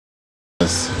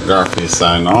photography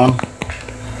sign on.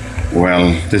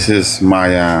 Well, this is my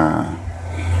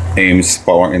Ames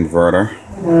power inverter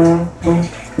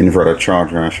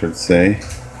charger, I should say.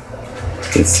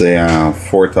 It's a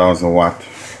 4,000 watt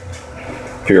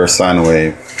pure sine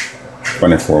wave,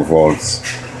 24 volts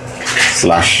 /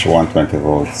 120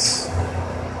 volts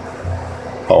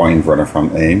power inverter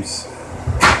from Ames.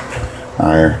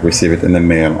 I received it in the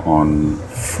mail on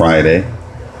Friday,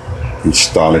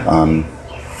 installed it on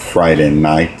Friday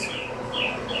night,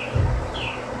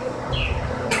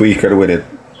 tweaked with it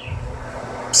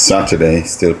Saturday,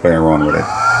 still playing around with it.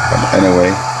 But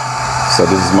anyway, so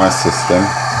this is my system,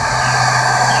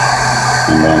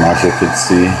 and as you can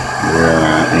see, we're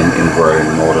in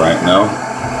inverted mode right now.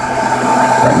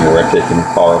 Right now we're taking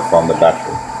power from the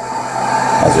battery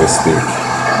as we speak.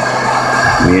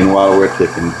 Meanwhile, we're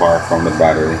taking power from the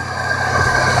battery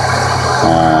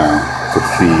to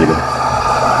feed,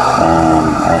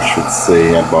 I should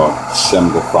say, about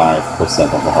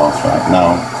 75% of the house right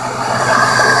now.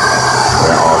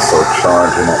 We're also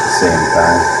charging at the same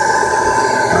time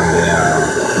on the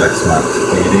FlexMax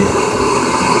 80.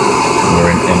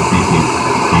 We're in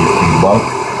MPPT bulk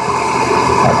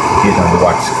at 800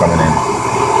 watts coming in.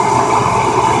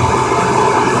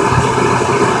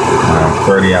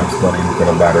 30 amps going into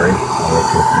the battery, and we're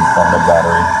taking from the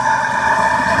battery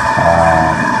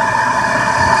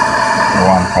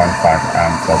 1.5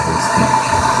 amps as we speak.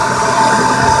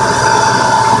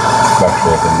 It's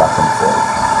fluctuating back and forth.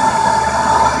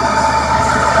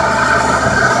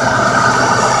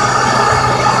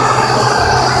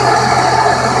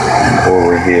 And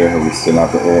over here we still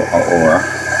have the aurora.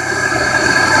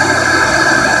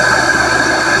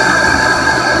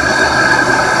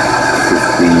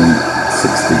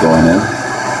 60 going in.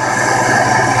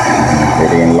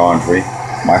 We're doing laundry.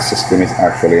 My system is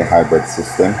actually a hybrid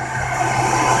system. I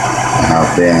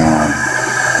have the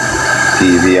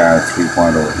PVR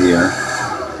 3.0 here,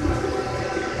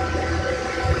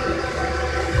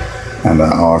 and I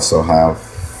also have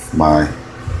my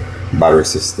battery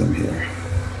system here.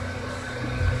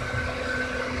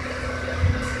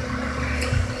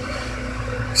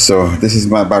 So this is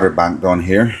my battery bank down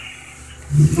here.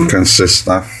 It consists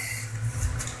of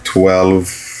 12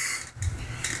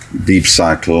 deep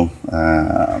cycle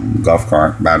golf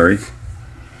cart batteries.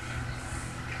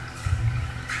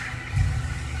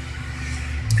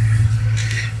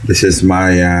 This is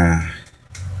my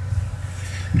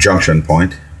junction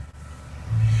point.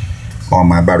 All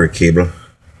my battery cable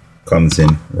comes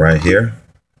in right here.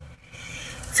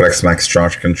 FlexMax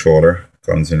charge controller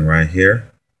comes in right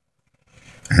here,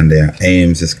 and the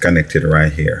Ames is connected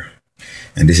right here.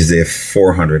 And this is a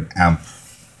 400 amp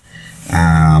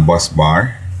bus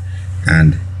bar,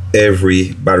 and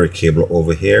every battery cable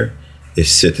over here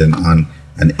is sitting on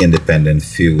an independent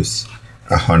fuse,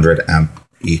 100 amp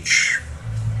each.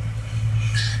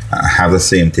 I have the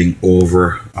same thing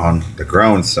over on the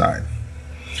ground side,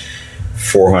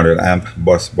 400 amp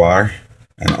bus bar,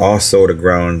 and also the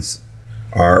grounds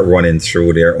are running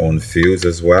through their own fuse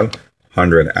as well,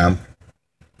 100 amp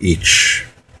each.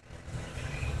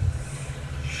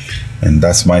 And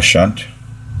that's my shunt.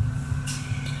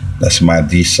 That's my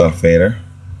desulfator.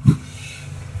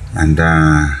 And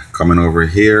coming over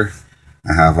here,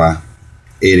 I have a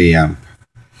 80 amp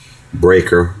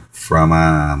breaker from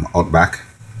Outback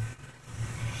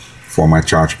for my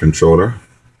charge controller.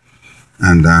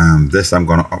 And this I'm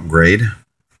gonna upgrade.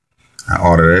 I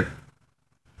ordered it,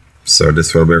 so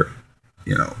this will be,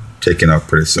 taken up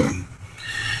pretty soon.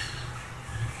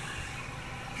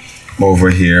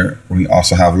 Over here, we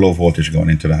also have low voltage going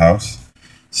into the house.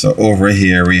 So over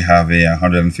here, we have a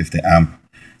 150 amp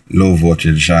low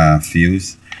voltage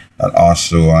fuse that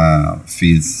also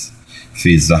feeds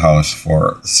the house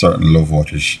for certain low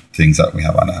voltage things that we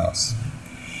have on the house.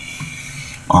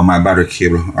 All my battery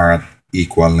cable are at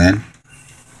equal length.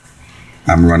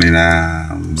 I'm running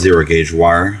a 0 gauge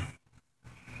wire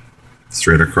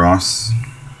straight across.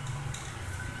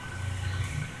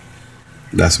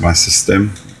 That's my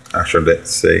system. Actually,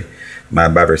 let's say my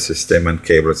battery system and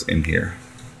cables in here.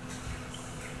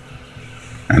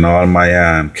 And all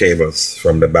my cables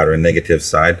from the battery negative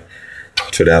side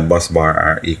to that bus bar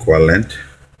are equal length.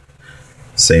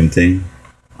 Same thing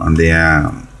on the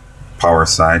power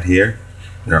side here,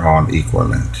 they're all equal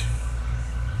length.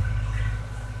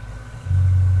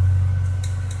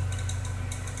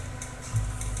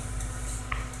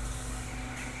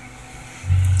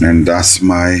 And that's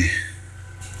my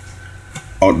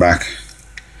Outback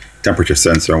temperature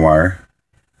sensor wire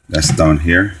that's down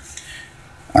here.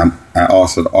 I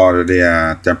also ordered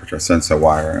the temperature sensor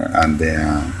wire and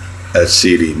the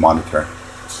LCD monitor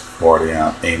for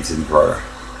the Ames inverter.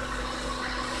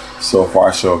 So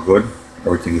far so good.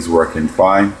 Everything is working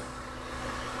fine.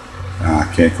 I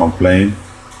can't complain.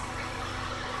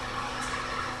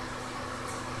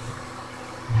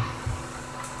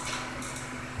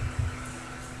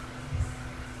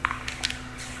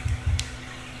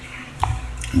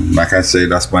 Like I say,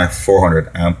 that's my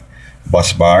 400 amp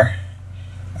bus bar,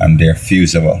 and they're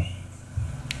fusible.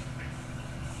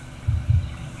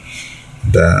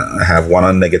 I have one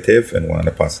on negative and one on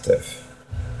the positive.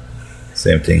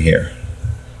 Same thing here.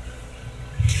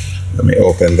 Let me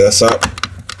open this up.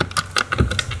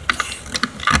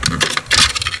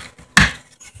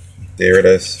 There it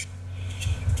is.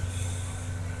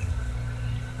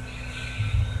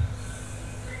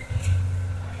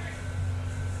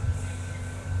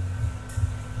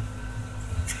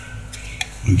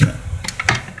 Okay.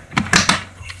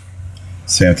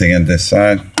 Same thing on this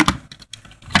side.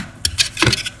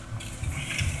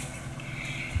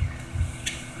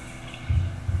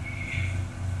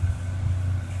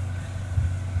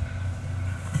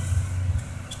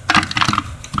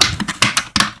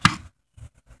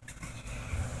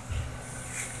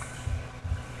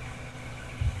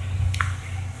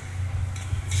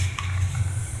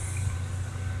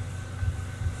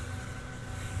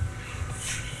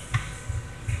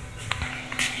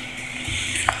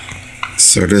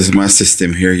 So this is my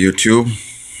system here, YouTube.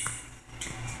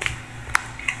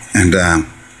 And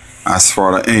as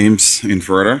for the Ames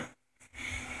inverter,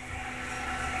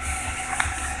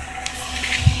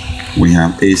 we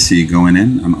have AC going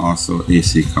in and also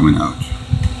AC coming out.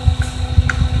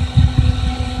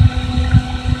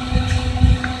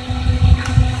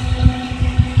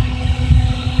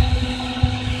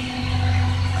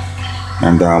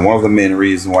 And one of the main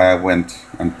reasons why I went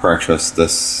and purchased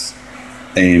this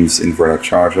Ames inverter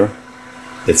charger,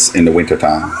 it's in the winter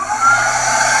time.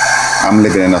 I'm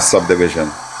living in a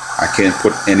subdivision. I can't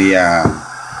put any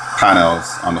panels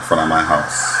on the front of my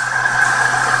house,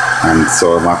 and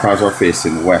so my panels are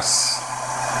facing west.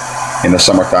 In the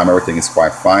summertime everything is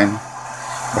quite fine,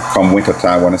 but come winter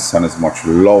time when the sun is much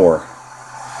lower,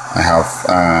 I have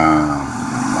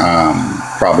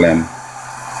problem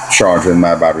charging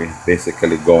my battery,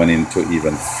 basically going into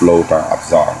even float or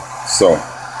absorb. So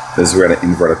this is where the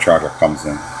inverter charger comes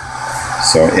in.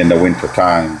 So in the winter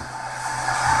time,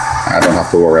 I don't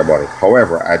have to worry about it.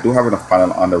 However, I do have enough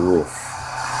panel on the roof.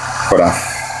 Could have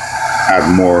add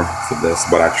more to this,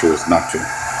 but I chose not to.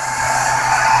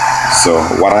 So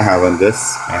what I have on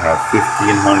this, I have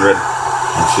 1560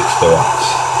 watts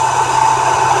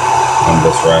on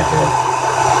this right here.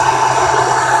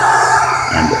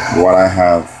 And what I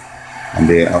have on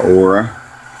the Aurora,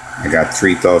 I got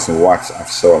 3000 watts of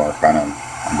solar panel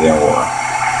on the Aurora.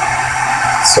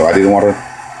 So I didn't want to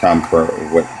tamper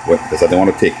with this. I didn't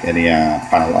want to take any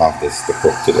panel off this to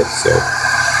put to this. So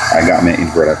I got my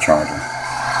inverter charger.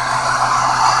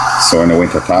 So in the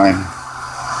winter time,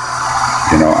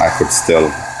 you know, I could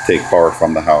still take power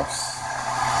from the house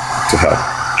to help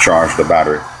charge the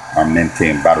battery or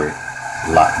maintain battery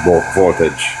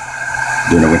voltage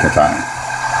during the winter time.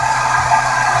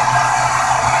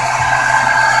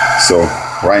 So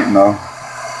right now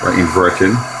we're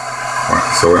inverting,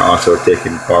 so we're also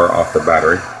taking power off the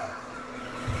battery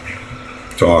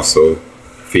to also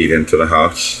feed into the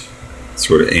house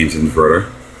through the Ames inverter.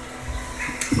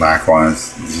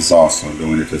 Likewise, this is also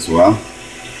doing it as well.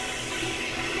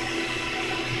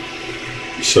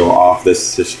 So off this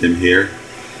system here,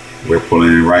 we're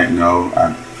pulling it right now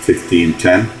at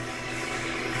 1510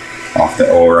 off the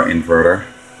aurora inverter.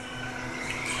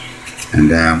 And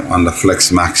then on the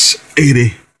Flex Max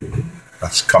 80,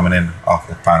 that's coming in off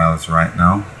the panels right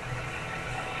now,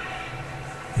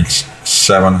 it's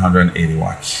 780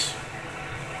 watts.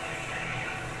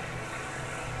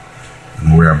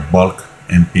 And we're bulk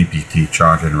MPPT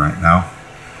charging right now,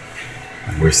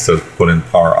 and we're still pulling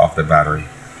power off the battery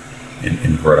in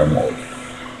inverter mode.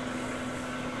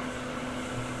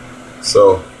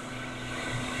 So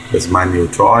this is my new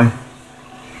toy.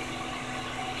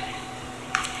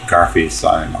 Garfield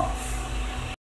signing off.